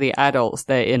 even for the adults,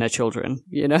 their inner children,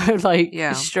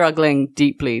 struggling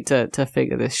deeply to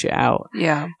figure this shit out.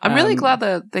 Yeah. I'm really glad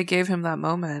that they gave him that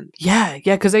moment. Yeah,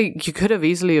 because you could have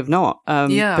easily have not.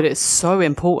 But it's so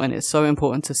important. It's so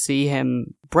important to see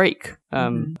him break.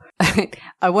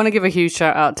 I want to give a huge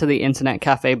shout out to the internet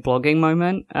cafe blogging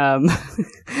moment.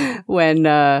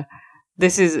 When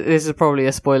this is probably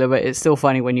a spoiler, but it's still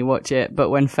funny when you watch it.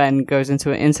 But when Fen goes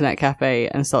into an internet cafe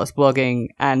and starts blogging,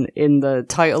 and in the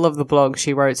title of the blog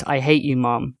she wrote, "I hate you,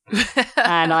 Mom,"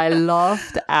 and I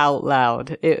laughed out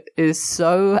loud. It is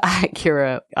so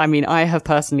accurate. I mean, I have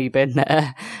personally been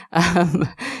there,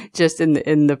 just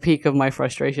in the peak of my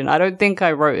frustration. I don't think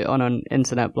I wrote it on an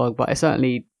internet blog, but I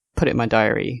certainly put it in my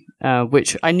diary,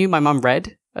 which I knew my mum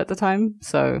read at the time,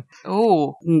 so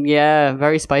yeah,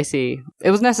 very spicy.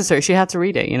 It was necessary. She had to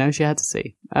read it, she had to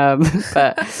see.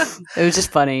 But it was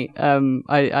just funny.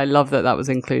 I love that was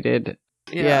included.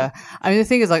 Yeah. I mean, the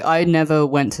thing is, like, I never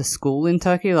went to school in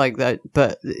Turkey like that,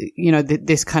 but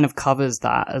this kind of covers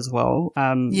that as well.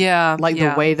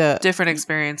 The way that different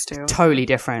experience too. Totally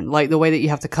different. Like the way that you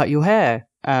have to cut your hair.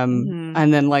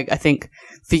 And then, like, I think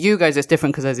for you guys it's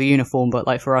different because there's a uniform, but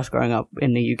like for us growing up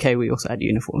in the UK, we also had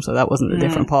uniform, so that wasn't the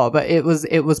different part. But it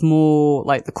was more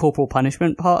like the corporal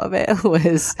punishment part of it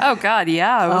was. Oh God,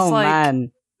 yeah. It was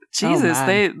man. Jesus,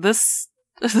 this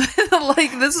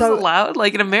is allowed.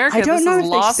 Like in America, I don't know if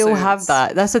lawsuits. They still have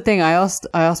that. That's the thing. I asked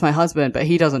my husband, but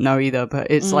he doesn't know either. But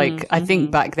it's I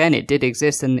think back then it did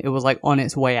exist, and it was like on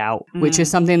its way out, which is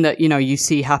something that you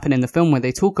see happen in the film where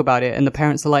they talk about it, and the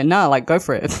parents are like, "Nah, like go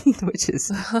for it," which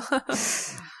is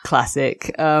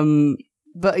classic.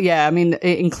 But yeah, I mean,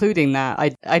 including that,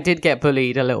 I did get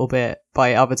bullied a little bit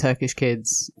by other Turkish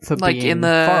kids for being in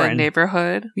the foreign.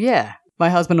 neighborhood. Yeah. My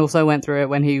husband also went through it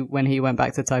when he went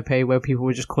back to Taipei, where people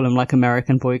would just call him like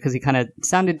American boy because he kind of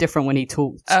sounded different when he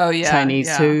talked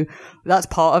Chinese too. That's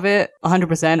part of it.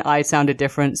 100%. I sounded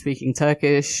different speaking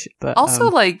Turkish, but also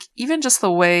like even just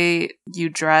the way you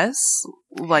dress,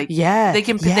 like they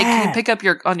can pick up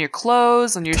on your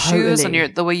clothes, on your shoes, on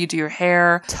the way you do your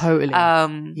hair. Totally.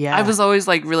 I was always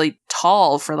like really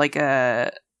tall for like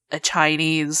a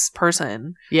Chinese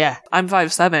person. Yeah. I'm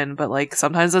 5'7", but like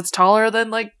sometimes it's taller than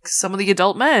like some of the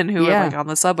adult men who are like on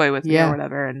the subway with me or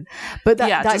whatever. And but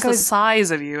that just the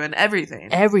size of you and everything.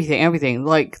 Everything.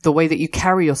 Like the way that you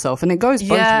carry yourself. And it goes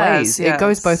both ways. It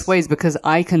goes both ways because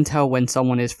I can tell when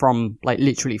someone is from, like,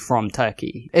 literally from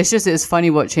Turkey. It's funny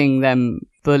watching them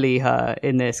bully her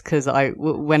in this because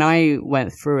when I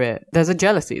went through it, there's a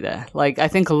jealousy there. Like, I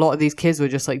think a lot of these kids were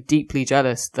just like deeply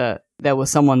jealous that there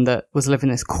was someone that was living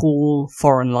this cool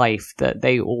foreign life that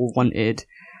they all wanted.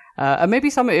 And maybe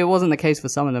it wasn't the case for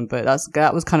some of them, but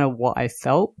that was kind of what I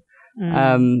felt.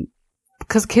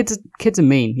 Because kids are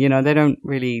mean, they don't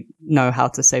really know how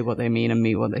to say what they mean and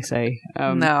mean what they say.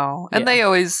 No, and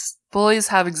bullies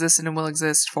have existed and will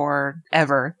exist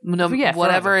forever.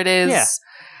 Whatever it is. Yeah.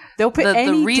 They'll put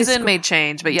the reason may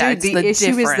change, but it's the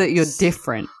issue difference. Is that you're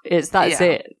different.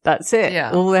 That's it.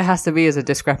 Yeah. All there has to be is a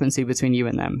discrepancy between you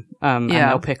and them, and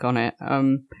they'll pick on it.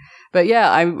 But yeah,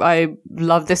 I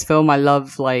love this film. I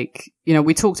love, like,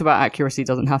 we talked about accuracy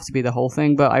doesn't have to be the whole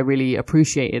thing, but I really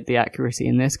appreciated the accuracy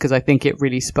in this because I think it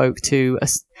really spoke to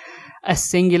a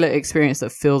singular experience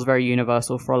that feels very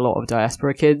universal for a lot of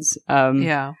diaspora kids. And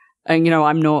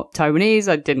I'm not Taiwanese.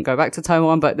 I didn't go back to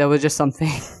Taiwan, but there was just something.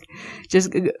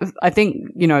 I think,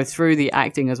 through the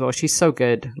acting as well, she's so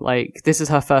good. Like, this is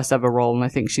her first ever role, and I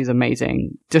think she's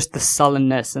amazing. Just the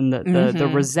sullenness and the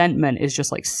resentment is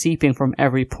just, like, seeping from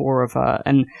every pore of her.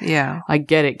 And I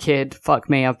get it, kid. Fuck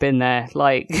me, I've been there.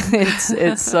 Like,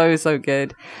 it's so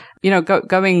good.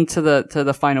 Going to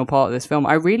the final part of this film,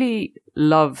 I really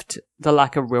loved the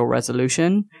lack of real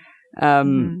resolution.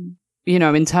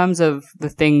 In terms of the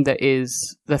thing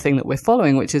that we're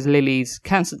following, which is Lily's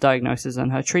cancer diagnosis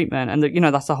and her treatment. And,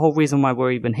 that's the whole reason why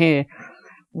we're even here.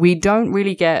 We don't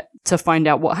really get to find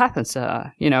out what happens to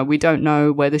her. We don't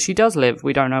know whether she does live.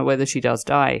 We don't know whether she does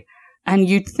die. And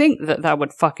you'd think that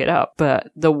would fuck it up. But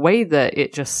the way that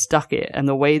it just stuck it and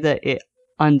the way that it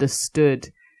understood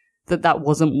that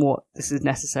wasn't what this is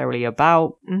necessarily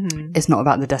about. It's not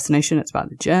about the destination. It's about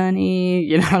the journey,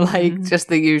 just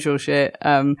the usual shit.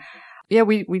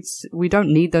 We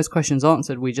don't need those questions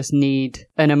answered. We just need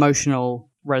an emotional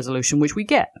resolution, which we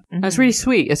get. That's really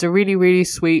sweet. It's a really, really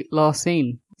sweet last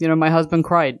scene. You know, my husband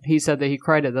cried. He said that he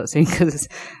cried at that scene because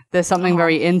there's something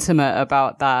very intimate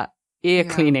about that ear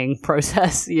cleaning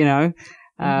process, you know.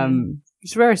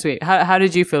 It's very sweet. How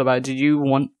did you feel about it? Did you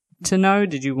want to know?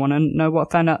 Did you want to know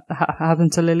what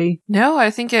happened to Lily? No,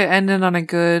 I think it ended on a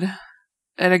good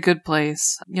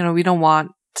place. You know, we don't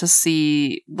want to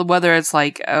see, whether it's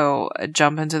like, a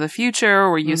jump into the future,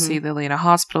 or you see Lily in a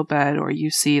hospital bed, or you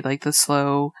see like the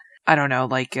slow, I don't know,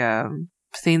 like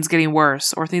things getting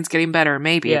worse or things getting better,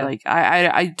 maybe. Yeah. Like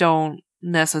I don't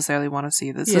necessarily want to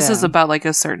see this. Yeah. This is about like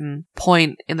a certain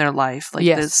point in their life, like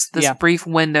this brief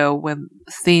window when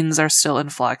things are still in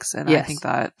flux, and I think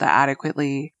that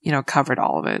adequately, you know, covered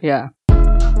all of it. Yeah.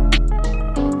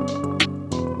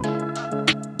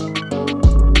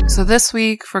 So this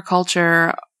week for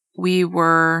culture, we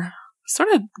were sort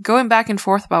of going back and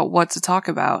forth about what to talk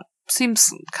about. Seems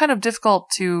kind of difficult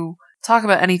to talk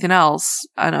about anything else,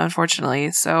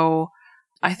 unfortunately. So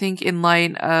I think in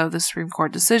light of the Supreme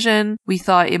Court decision, we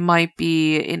thought it might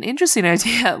be an interesting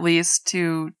idea, at least,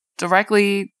 to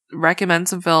directly recommend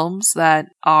some films that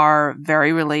are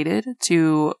very related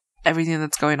to everything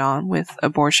that's going on with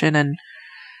abortion and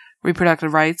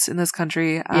reproductive rights in this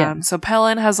country. So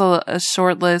Pelin has a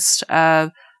short list of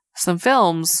some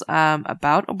films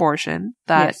about abortion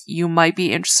that you might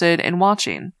be interested in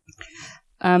watching.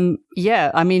 I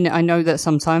mean, I know that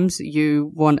sometimes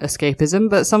you want escapism,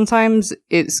 but sometimes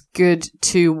it's good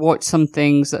to watch some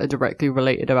things that are directly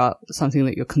related about something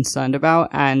that you're concerned about,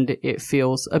 and it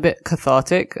feels a bit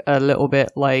cathartic, a little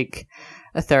bit like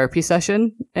a therapy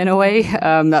session in a way.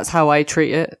 That's how I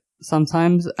treat it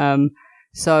sometimes.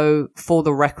 So for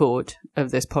the record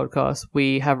of this podcast,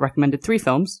 we have recommended 3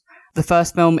 films. The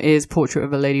first film is Portrait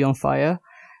of a Lady on Fire.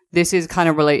 This is kind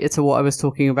of related to what I was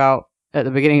talking about at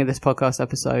the beginning of this podcast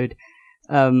episode,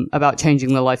 about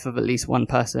changing the life of at least one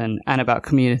person, and about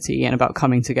community, and about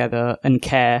coming together and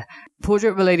care.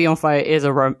 Portrait of a Lady on Fire is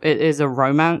a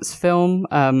romance film,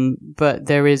 but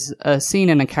there is a scene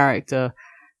and a character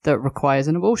that requires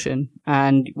an abortion,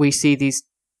 and we see these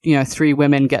 3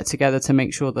 women get together to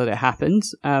make sure that it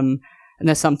happens. And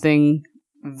there's something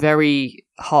very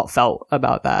heartfelt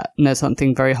about that. And there's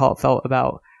something very heartfelt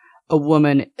about a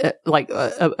woman, like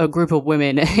a group of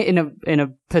women in a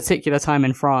particular time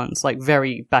in France, like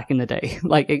very back in the day,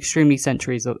 like extremely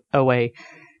centuries away,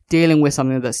 dealing with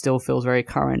something that still feels very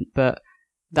current, but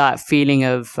that feeling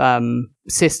of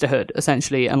sisterhood,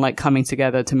 essentially, and like coming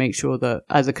together to make sure that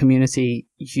as a community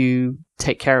you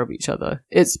take care of each other.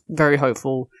 It's very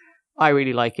hopeful. I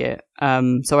really like it.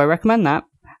 So I recommend that.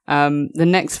 The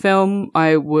next film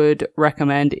I would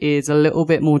recommend is a little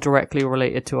bit more directly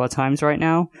related to our times right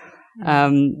now.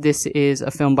 This is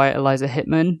a film by Eliza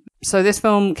Hittman. So this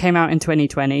film came out in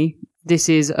 2020. This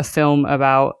is a film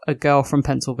about a girl from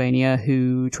Pennsylvania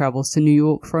who travels to New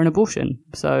York for an abortion.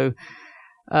 So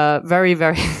very,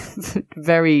 very,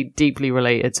 very deeply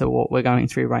related to what we're going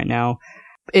through right now.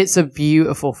 It's a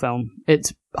beautiful film.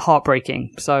 It's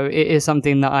heartbreaking. So it is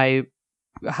something that I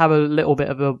have a little bit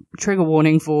of a trigger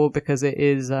warning for, because it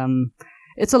is,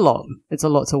 it's a lot. It's a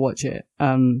lot to watch it.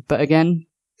 But again,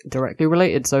 directly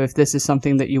related. So if this is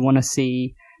something that you want to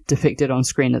see depicted on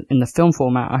screen in the film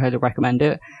format, I highly recommend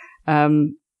it.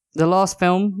 The last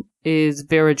film is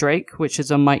Vera Drake, which is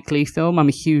a Mike Leigh film. I'm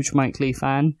a huge Mike Leigh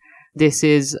fan. This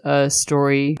is a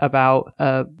story about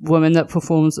a woman that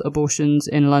performs abortions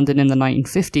in London in the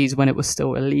 1950s when it was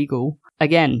still illegal.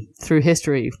 Again, through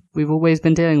history, we've always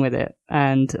been dealing with it,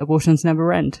 and abortions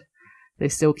never end. They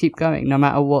still keep going, no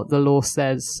matter what the law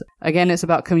says. Again, it's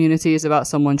about community. It's about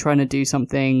someone trying to do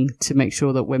something to make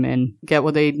sure that women get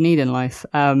what they need in life.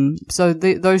 So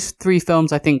those 3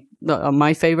 films, I think, are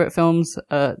my favorite films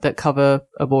that cover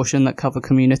abortion, that cover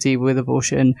community with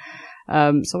abortion.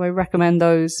 So I recommend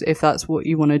those if that's what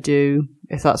you want to do,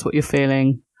 if that's what you're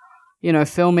feeling.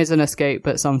 Film is an escape,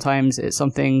 but sometimes it's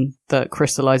something that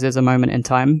crystallizes a moment in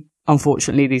time.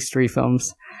 Unfortunately, these 3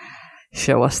 films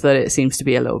show us that it seems to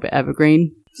be a little bit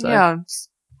evergreen. So. Yeah, it's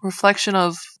reflection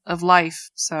of life.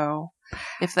 So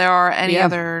if there are any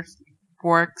other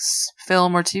works,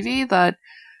 film or TV that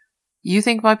you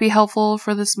think might be helpful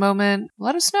for this moment,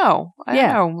 let us know. I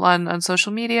don't know, on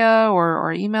social media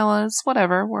or email us,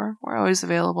 whatever. We're always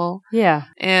available. Yeah.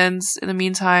 And in the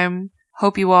meantime,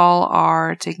 hope you all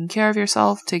are taking care of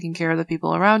yourself, taking care of the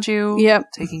people around you,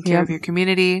 taking care of your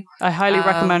community. I highly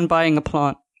recommend buying a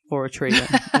plant or a tree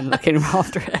and looking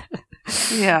after it.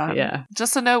 Yeah.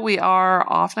 Just a note, we are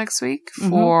off next week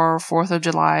for 4th of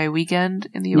July weekend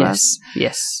in the US.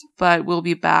 Yes. But we'll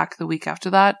be back the week after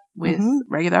that with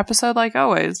regular episode like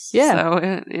always. Yeah. So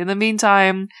in the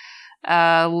meantime,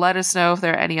 Let us know if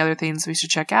there are any other things we should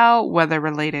check out, whether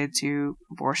related to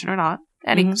abortion or not.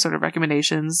 Any sort of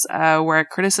recommendations. We're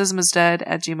at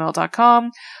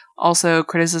criticismisdead@gmail.com. Also,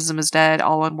 Criticism is Dead,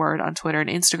 all one word, on Twitter and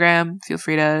Instagram. Feel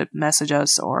free to message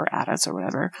us or add us or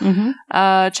whatever.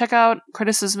 Check out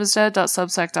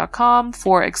criticismisdead.substack.com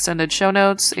for extended show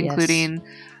notes, including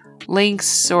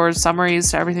links or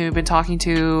summaries to everything we've been talking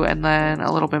to, and then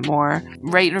a little bit more.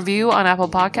 Rate and review on Apple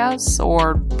Podcasts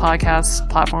or podcast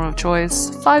platform of choice.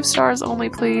 5 stars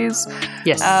only, please.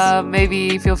 Yes.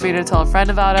 Maybe feel free to tell a friend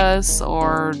about us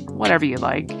or whatever you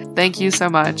like. Thank you so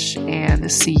much,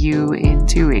 and see you in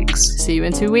 2 weeks. See you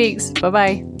in 2 weeks.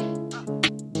 Bye-bye.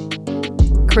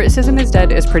 Criticism is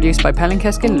Dead is produced by Pelin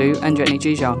Keskin Liu and Jenny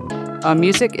G. Zhang. Our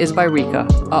music is by Rika.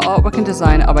 Our artwork and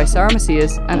design are by Sarah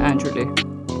Macias and Andrew Liu.